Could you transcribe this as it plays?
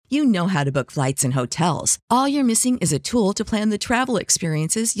You know how to book flights and hotels. All you're missing is a tool to plan the travel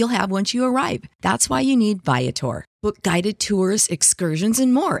experiences you'll have once you arrive. That's why you need Viator. Book guided tours, excursions,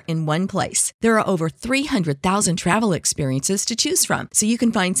 and more in one place. There are over 300,000 travel experiences to choose from, so you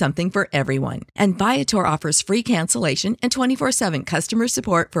can find something for everyone. And Viator offers free cancellation and 24/7 customer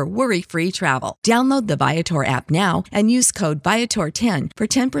support for worry-free travel. Download the Viator app now and use code Viator10 for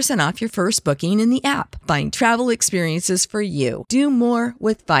 10% off your first booking in the app. Find travel experiences for you. Do more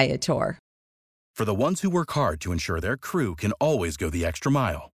with Viator. For the ones who work hard to ensure their crew can always go the extra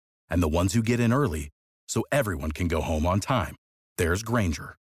mile, and the ones who get in early so everyone can go home on time, there's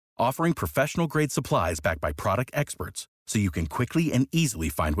Grainger, offering professional-grade supplies backed by product experts so you can quickly and easily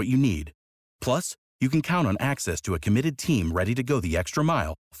find what you need. Plus, you can count on access to a committed team ready to go the extra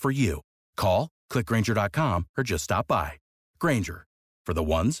mile for you. Call, click Grainger.com, or just stop by. Grainger, for the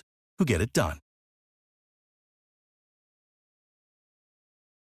ones who get it done.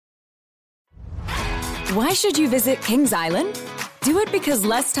 Why should you visit Kings Island? Do it because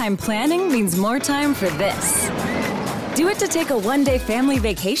less time planning means more time for this. Do it to take a one-day family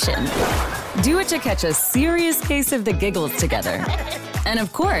vacation. Do it to catch a serious case of the giggles together. And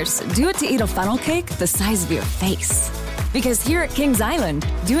of course, do it to eat a funnel cake the size of your face. Because here at Kings Island,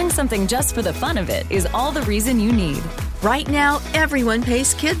 doing something just for the fun of it is all the reason you need. Right now, everyone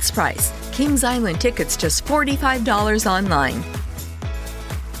pays kids' price. Kings Island tickets just $45 online.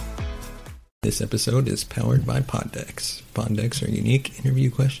 This episode is powered by Poddex. Poddex are unique interview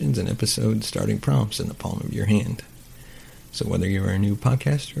questions and episode starting prompts in the palm of your hand. So whether you are a new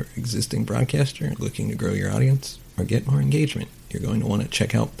podcaster, existing broadcaster, looking to grow your audience, or get more engagement, you're going to want to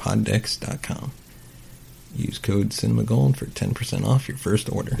check out poddex.com. Use code CinemaGold for 10% off your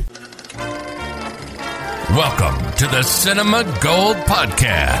first order. Welcome to the Cinema Gold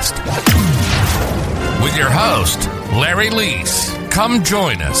Podcast with your host, Larry Leese. Come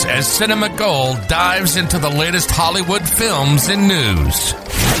join us as Cinema Gold dives into the latest Hollywood films and news.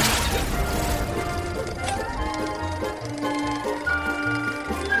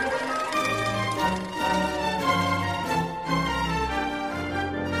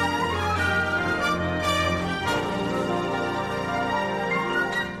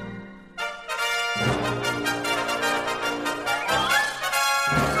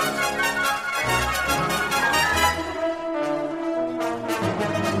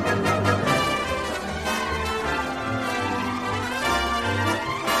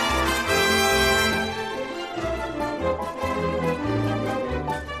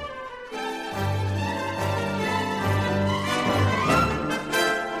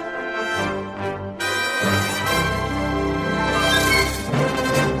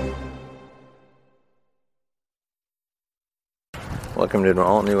 Welcome to an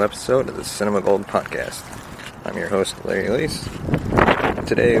all-new episode of the Cinema Gold Podcast. I'm your host, Larry Leese.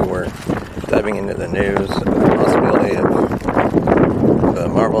 Today we're diving into the news of the possibility of the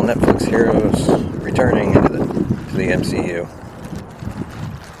Marvel Netflix heroes returning to the MCU.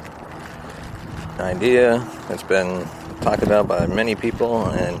 An idea that's been talked about by many people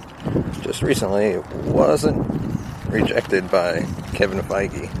and just recently wasn't rejected by Kevin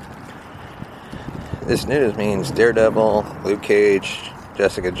Feige. This news means Daredevil, Luke Cage,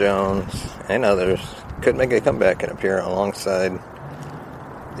 Jessica Jones, and others could make a comeback and appear alongside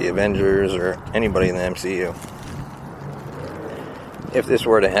the Avengers or anybody in the MCU. If this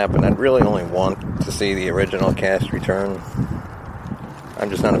were to happen, I'd really only want to see the original cast return. I'm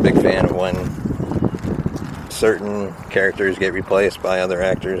just not a big fan of when certain characters get replaced by other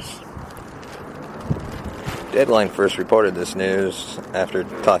actors. Deadline first reported this news after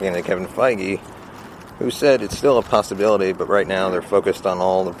talking to Kevin Feige, who said it's still a possibility, but right now they're focused on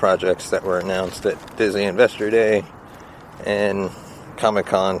all the projects that were announced at Disney Investor Day and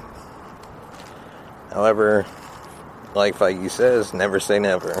Comic-Con. However, like Feige says, never say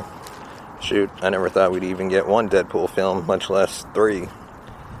never. Shoot, I never thought we'd even get one Deadpool film, much less 3.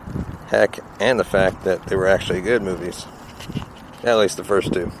 Heck, and the fact that they were actually good movies. At least the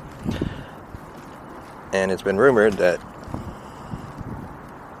first 2. And it's been rumored that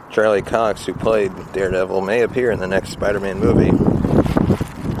Charlie Cox, who played Daredevil, may appear in the next Spider-Man movie.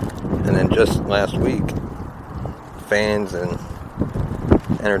 And then just last week, fans and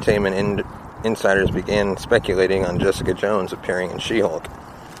entertainment insiders began speculating on Jessica Jones appearing in She-Hulk.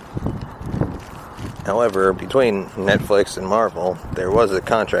 However, between Netflix and Marvel, there was a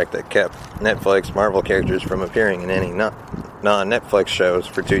contract that kept Netflix Marvel characters from appearing in any non-Netflix shows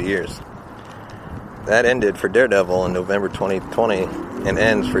for 2 years. That ended for Daredevil in November 2020 and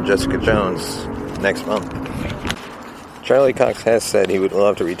ends for Jessica Jones next month. Charlie Cox has said he would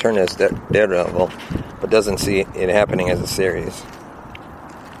love to return as Daredevil, but doesn't see it happening as a series.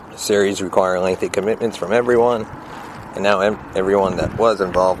 series require lengthy commitments from everyone, and now everyone that was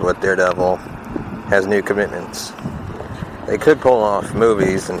involved with Daredevil has new commitments. They could pull off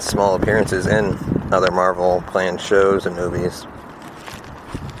movies and small appearances in other Marvel planned shows and movies.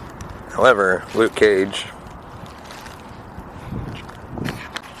 However, Luke Cage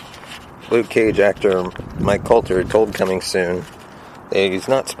actor Mike Coulter told Coming Soon that he's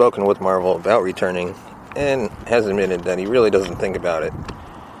not spoken with Marvel about returning and has admitted that he really doesn't think about it.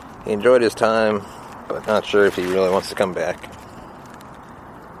 He enjoyed his time, but not sure if he really wants to come back.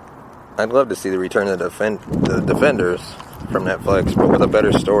 I'd love to see the return of the Defenders from Netflix, but with a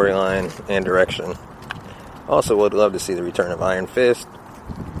better storyline and direction. Also would love to see the return of Iron Fist.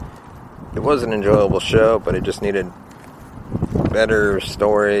 It was an enjoyable show, but it just needed better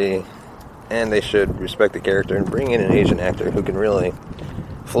story, and they should respect the character and bring in an Asian actor who can really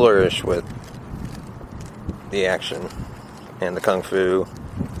flourish with the action and the kung fu,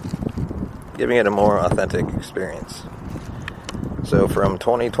 giving it a more authentic experience. So from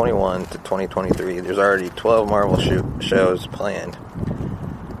 2021 to 2023, there's already 12 Marvel shows planned.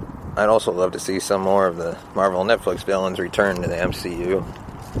 I'd also love to see some more of the Marvel Netflix villains return to the MCU,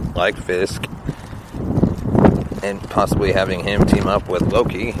 like Fisk, and possibly having him team up with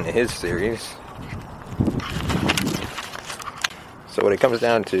Loki in his series. So what it comes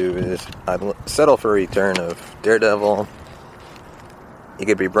down to is I'd settle for a return of Daredevil. He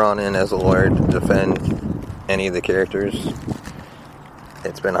could be brought in as a lawyer to defend any of the characters.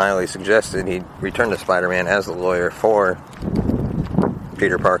 It's been highly suggested he'd return to Spider-Man as a lawyer for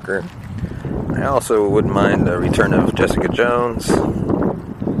Peter Parker. I also wouldn't mind a return of Jessica Jones.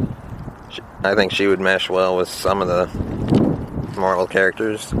 I think she would mesh well with some of the Marvel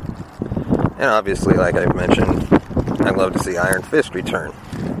characters. And obviously, like I've mentioned, I'd love to see Iron Fist return.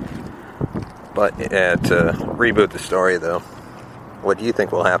 But to reboot the story, though, what do you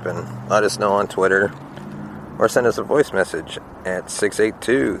think will happen? Let us know on Twitter, or send us a voice message at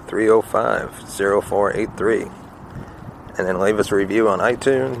 682-305-0483. And then leave us a review on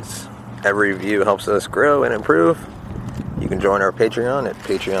iTunes. Every review helps us grow and improve. You can join our Patreon at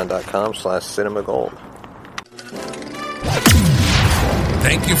patreon.com/cinemagold.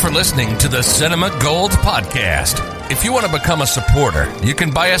 Thank you for listening to the Cinema Gold Podcast. If you want to become a supporter, you can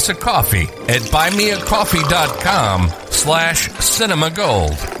buy us a coffee at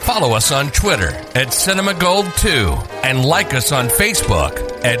buymeacoffee.com/cinemagold. Follow us on Twitter at cinemagold2 and like us on Facebook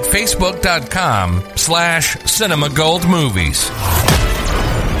at facebook.com/cinemagoldmovies.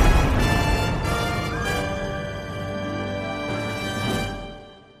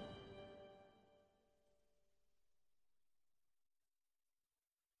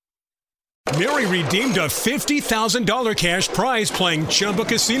 Mary redeemed a $50,000 cash prize playing Chumba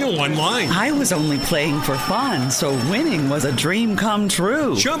Casino online. I was only playing for fun, so winning was a dream come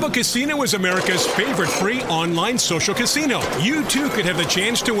true. Chumba Casino is America's favorite free online social casino. You, too, could have the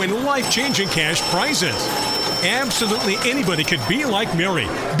chance to win life-changing cash prizes. Absolutely anybody could be like Mary.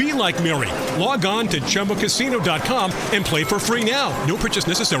 Be like Mary. Log on to ChumbaCasino.com and play for free now. No purchase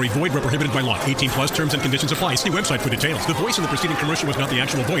necessary. Void where prohibited by law. 18 plus terms and conditions apply. See website for details. The voice in the preceding commercial was not the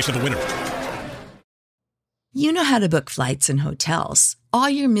actual voice of the winner. You know how to book flights and hotels. All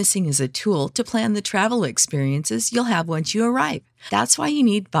you're missing is a tool to plan the travel experiences you'll have once you arrive. That's why you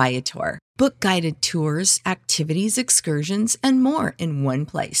need Viator. Book guided tours, activities, excursions, and more in one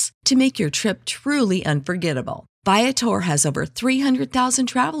place to make your trip truly unforgettable. Viator has over 300,000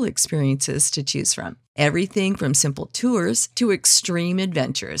 travel experiences to choose from. Everything from simple tours to extreme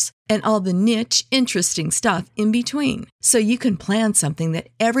adventures and all the niche, interesting stuff in between. So you can plan something that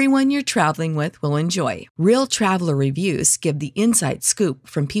everyone you're traveling with will enjoy. Real traveler reviews give the inside scoop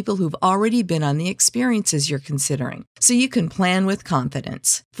from people who've already been on the experiences you're considering. So you can plan with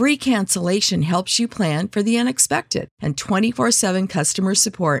confidence. Free cancellation helps you plan for the unexpected. And 24/7 customer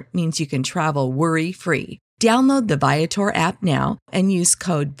support means you can travel worry-free. Download the Viator app now and use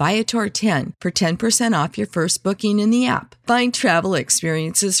code Viator10 for 10% off your first booking in the app. Find travel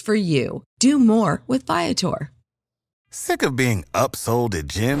experiences for you. Do more with Viator. Sick of being upsold at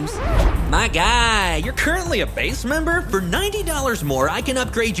gyms? My guy, you're currently a base member. For $90 more, I can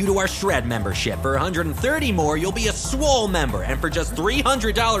upgrade you to our Shred membership. For $130 more, you'll be a Swole member. And for just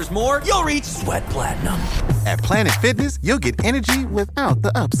 $300 more, you'll reach Sweat Platinum. At Planet Fitness, you'll get energy without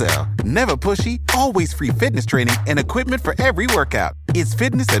the upsell. Never pushy, always free fitness training and equipment for every workout. It's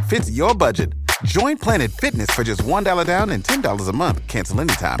fitness that fits your budget. Join Planet Fitness for just $1 down and $10 a month. Cancel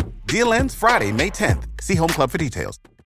anytime. Deal ends Friday, May 10th. See Home Club for details.